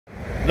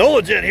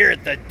Nolligent here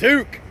at the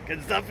Duke.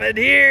 Good stuff in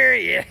here,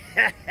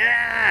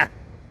 yeah!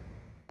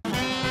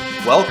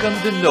 Welcome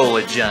to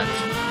Nolligent.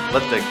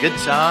 Let the good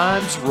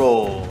times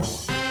roll.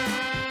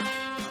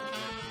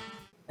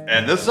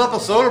 In this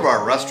episode of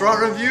our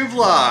restaurant review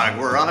vlog,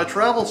 we're on a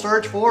travel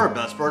search for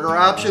best burger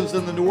options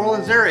in the New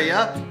Orleans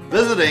area,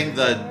 visiting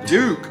the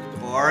Duke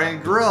Bar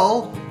and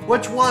Grill,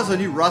 which was a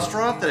new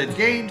restaurant that had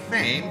gained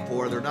fame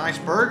for their nice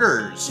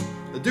burgers.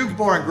 The Duke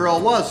Bar and Grill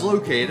was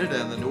located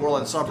in the New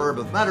Orleans suburb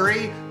of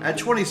Metairie at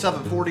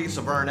 2740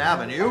 Severn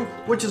Avenue,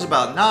 which is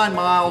about 9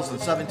 miles and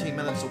 17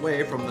 minutes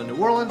away from the New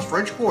Orleans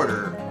French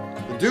Quarter.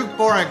 The Duke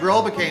Bar and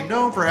Grill became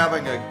known for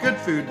having a good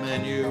food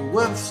menu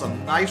with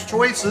some nice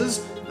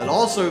choices that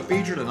also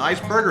featured a nice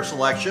burger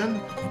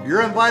selection.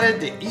 You're invited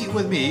to eat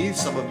with me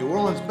some of New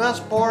Orleans'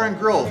 best bar and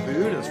grill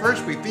food as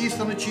first we feast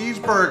on a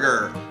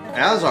cheeseburger.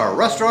 As our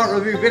restaurant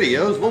review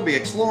videos, we'll be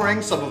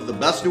exploring some of the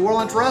best New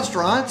Orleans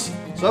restaurants.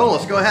 So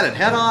let's go ahead and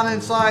head on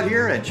inside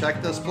here and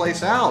check this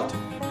place out.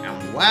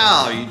 And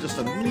wow, you just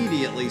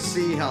immediately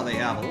see how they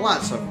have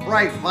lots of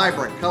bright,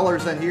 vibrant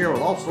colors in here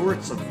with all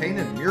sorts of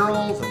painted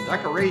murals and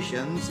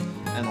decorations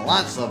and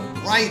lots of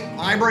bright,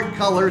 vibrant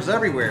colors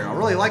everywhere. I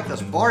really like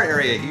this bar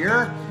area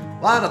here,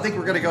 but I think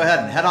we're going to go ahead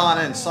and head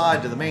on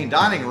inside to the main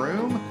dining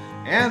room.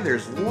 And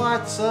there's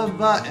lots of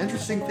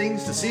interesting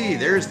things to see.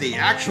 There's the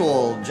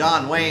actual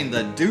John Wayne,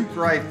 the Duke,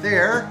 right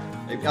there.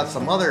 They've got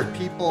some other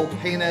people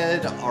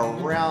painted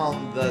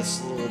around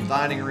this little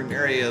dining room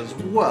area as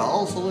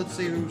well. So let's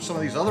see who some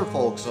of these other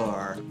folks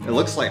are. It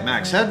looks like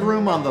Max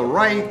Headroom on the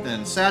right,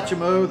 then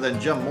Satchmo, then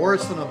Jim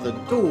Morrison of the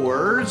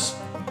Doors.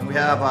 And we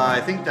have,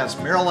 I think that's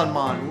Marilyn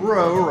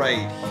Monroe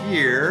right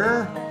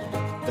here.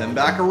 Then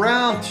back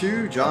around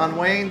to John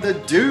Wayne, the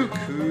Duke,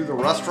 who the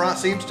restaurant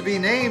seems to be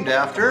named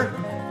after.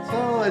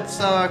 So it's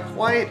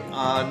quite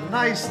a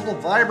nice little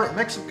vibrant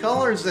mix of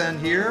colors in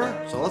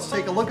here. So let's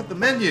take a look at the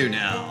menu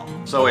now.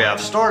 So we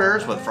have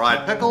starters with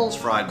fried pickles,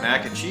 fried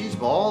mac and cheese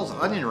balls,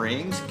 onion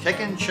rings,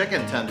 kickin'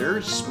 chicken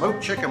tenders,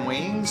 smoked chicken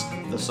wings,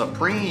 the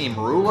supreme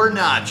ruler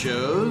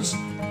nachos.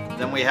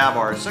 Then we have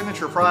our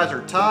signature fries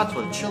or tots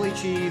with chili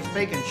cheese,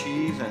 bacon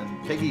cheese,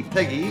 and piggy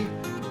piggy.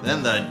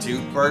 Then the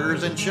Duke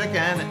burgers and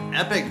chicken,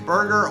 epic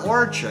burger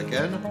or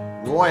chicken,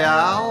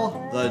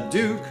 Royale, the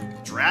Duke,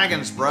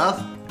 Dragon's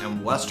Breath,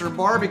 and Western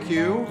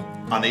Barbecue.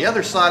 On the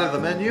other side of the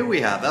menu,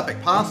 we have epic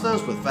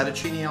pastas with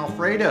fettuccine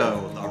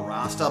alfredo, the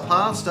Rasta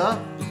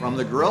pasta, from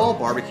the grill,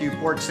 barbecue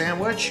pork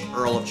sandwich,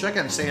 Earl of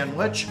Chicken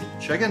sandwich,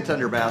 chicken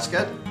tender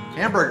basket,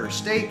 hamburger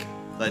steak,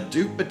 the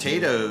Duke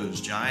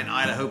potatoes, giant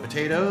Idaho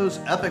potatoes,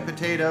 epic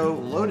potato,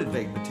 loaded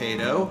baked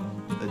potato,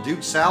 the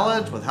Duke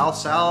salads with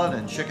house salad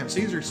and chicken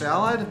Caesar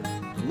salad,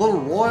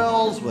 little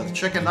royals with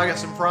chicken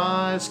nuggets and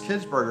fries,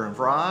 kids burger and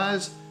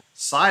fries,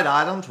 side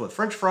items with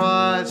french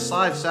fries,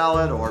 side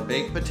salad, or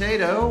baked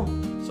potato.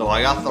 So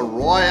I got the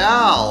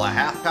Royale, a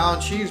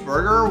half-pound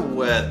cheeseburger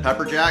with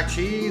pepper jack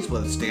cheese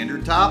with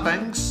standard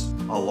toppings,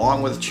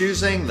 along with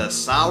choosing the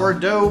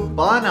sourdough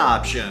bun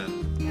option.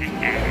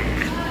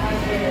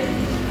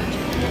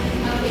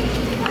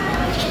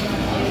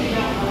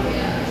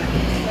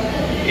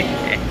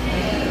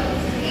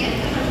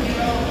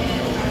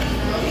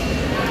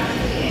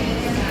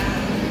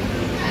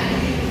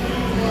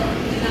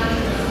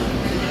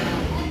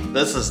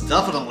 This is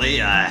definitely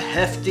a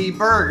hefty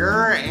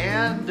burger,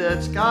 and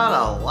it's got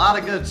a lot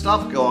of good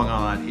stuff going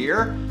on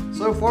here.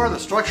 So far, the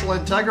structural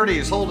integrity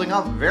is holding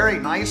up very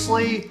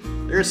nicely.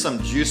 There's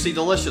some juicy,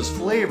 delicious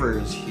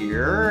flavors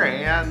here,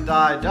 and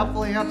I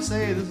definitely have to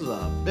say this is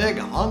a big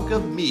hunk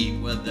of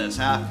meat with this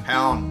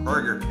half-pound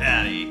burger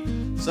patty.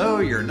 So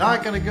you're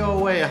not going to go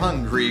away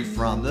hungry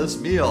from this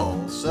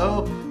meal.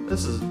 So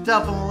this is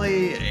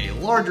definitely a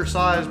larger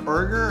size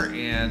burger,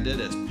 and it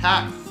is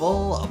packed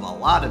full of a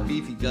lot of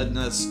beefy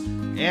goodness,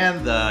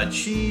 and the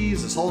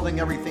cheese is holding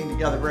everything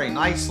together very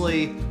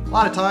nicely. A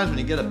lot of times when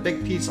you get a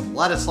big piece of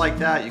lettuce like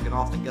that, you can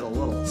often get a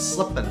little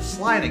slip and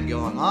sliding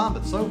going on,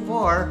 but so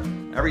far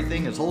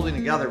everything is holding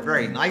together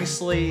very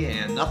nicely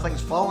and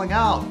nothing's falling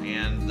out,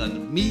 and the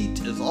meat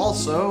is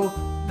also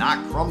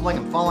not crumbling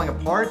and falling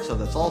apart, so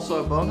that's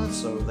also a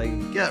bonus. So they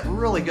get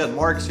really good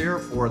marks here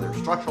for their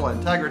structural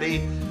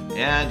integrity,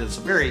 and it's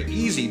a very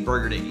easy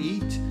burger to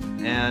eat.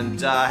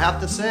 And I have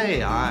to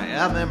say, I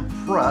am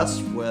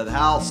impressed with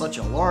how such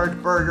a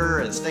large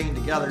burger is staying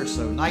together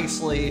so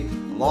nicely,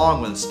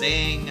 along with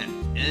staying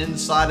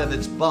inside of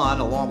its bun,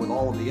 along with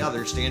all of the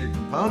other standard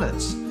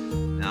components.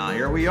 Now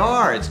here we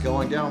are, it's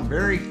going down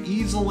very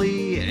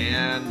easily,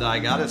 and I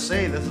gotta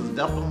say, this is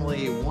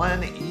definitely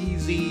one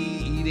easy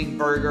eating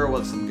burger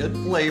with some good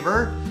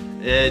flavor.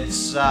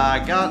 It's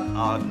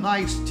got a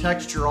nice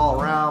texture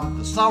all around.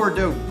 The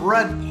sourdough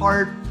bread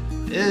part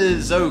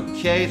is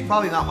okay. It's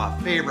probably not my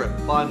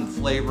favorite bun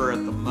flavor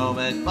at the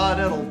moment, but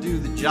it'll do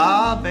the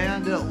job,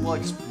 and it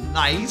looks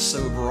nice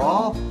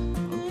overall.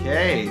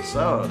 Okay,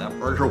 so that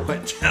burger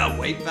went down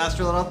way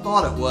faster than I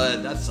thought it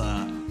would. That's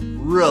a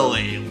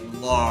really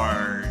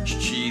large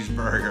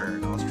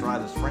cheeseburger. Now let's try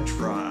this french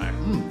fry.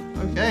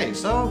 Okay,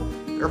 so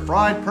They're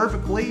fried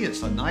perfectly.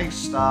 It's a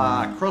nice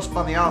crisp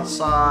on the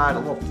outside, a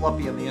little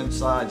fluffy on the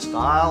inside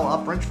style.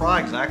 A French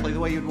fry exactly the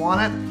way you'd want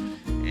it.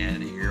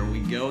 And here we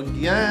go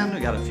again. We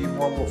got a few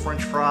more little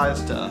French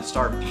fries to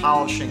start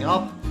polishing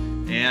up.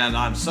 And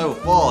I'm so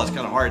full, it's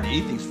kind of hard to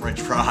eat these French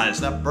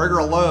fries. That burger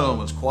alone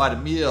was quite a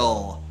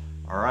meal.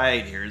 All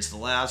right, here's the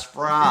last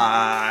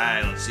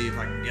fry. Let's see if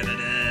I can get it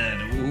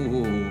in.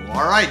 Ooh.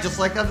 All right, just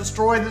like I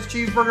destroyed this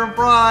cheeseburger and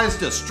fries,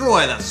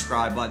 destroy that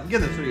subscribe button.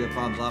 Give this video a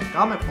thumbs up.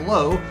 Comment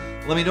below.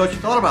 Let me know what you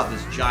thought about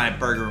this giant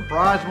burger and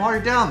fries. And while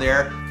you're down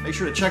there, make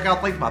sure to check out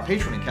the link to my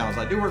Patreon account, as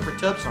I do work for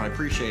tips and I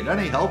appreciate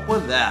any help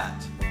with that.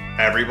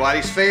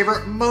 Everybody's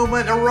favorite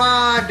moment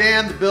arrived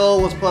and the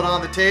bill was put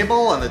on the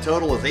table and the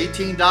total is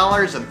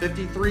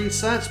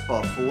 $18.53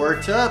 before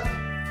tip.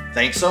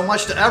 Thanks so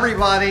much to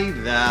everybody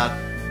that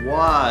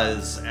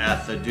was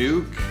at the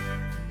Duke.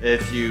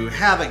 If you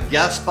haven't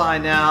guessed by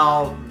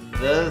now,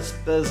 this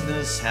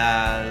business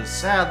has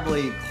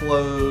sadly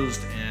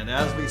closed, and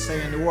as we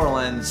say in New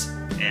Orleans,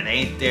 it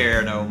ain't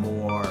there no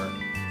more.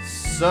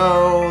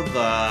 So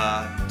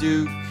the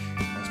Duke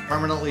has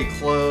permanently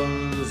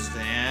closed,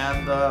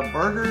 and the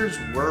burgers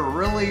were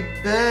really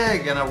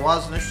big, and it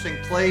was an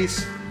interesting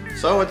place.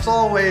 So it's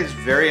always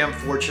very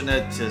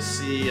unfortunate to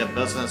see a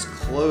business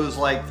close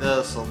like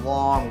this,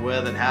 along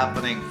with it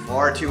happening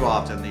far too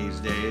often these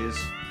days,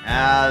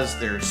 as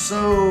there's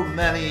so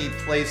many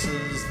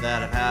places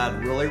that have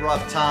had really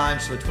rough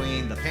times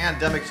between the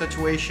pandemic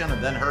situation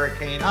and then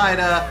Hurricane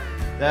Ida,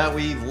 that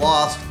we've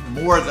lost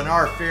more than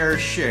our fair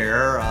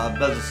share of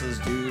businesses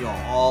due to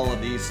all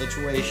of these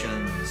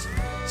situations.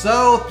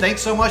 So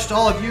thanks so much to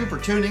all of you for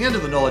tuning into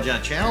the NOLA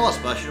Gent channel,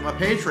 especially to my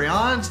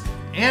Patreons.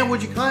 And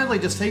would you kindly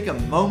just take a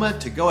moment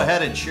to go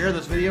ahead and share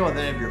this video with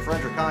any of your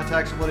friends or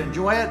contacts who would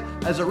enjoy it,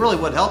 as it really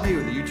would help me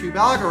with the YouTube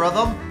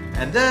algorithm.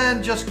 And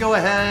then just go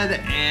ahead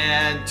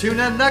and tune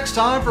in next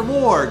time for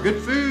more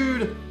good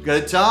food,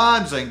 good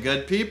times, and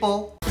good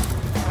people.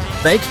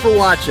 Thanks for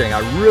watching. I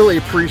really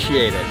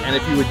appreciate it. And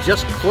if you would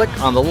just click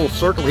on the little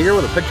circle here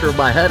with a picture of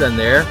my head in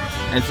there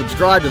and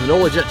subscribe to the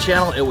NOLA Gent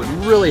channel, it would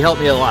really help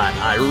me a lot.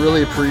 I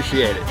really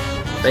appreciate it.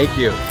 Thank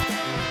you.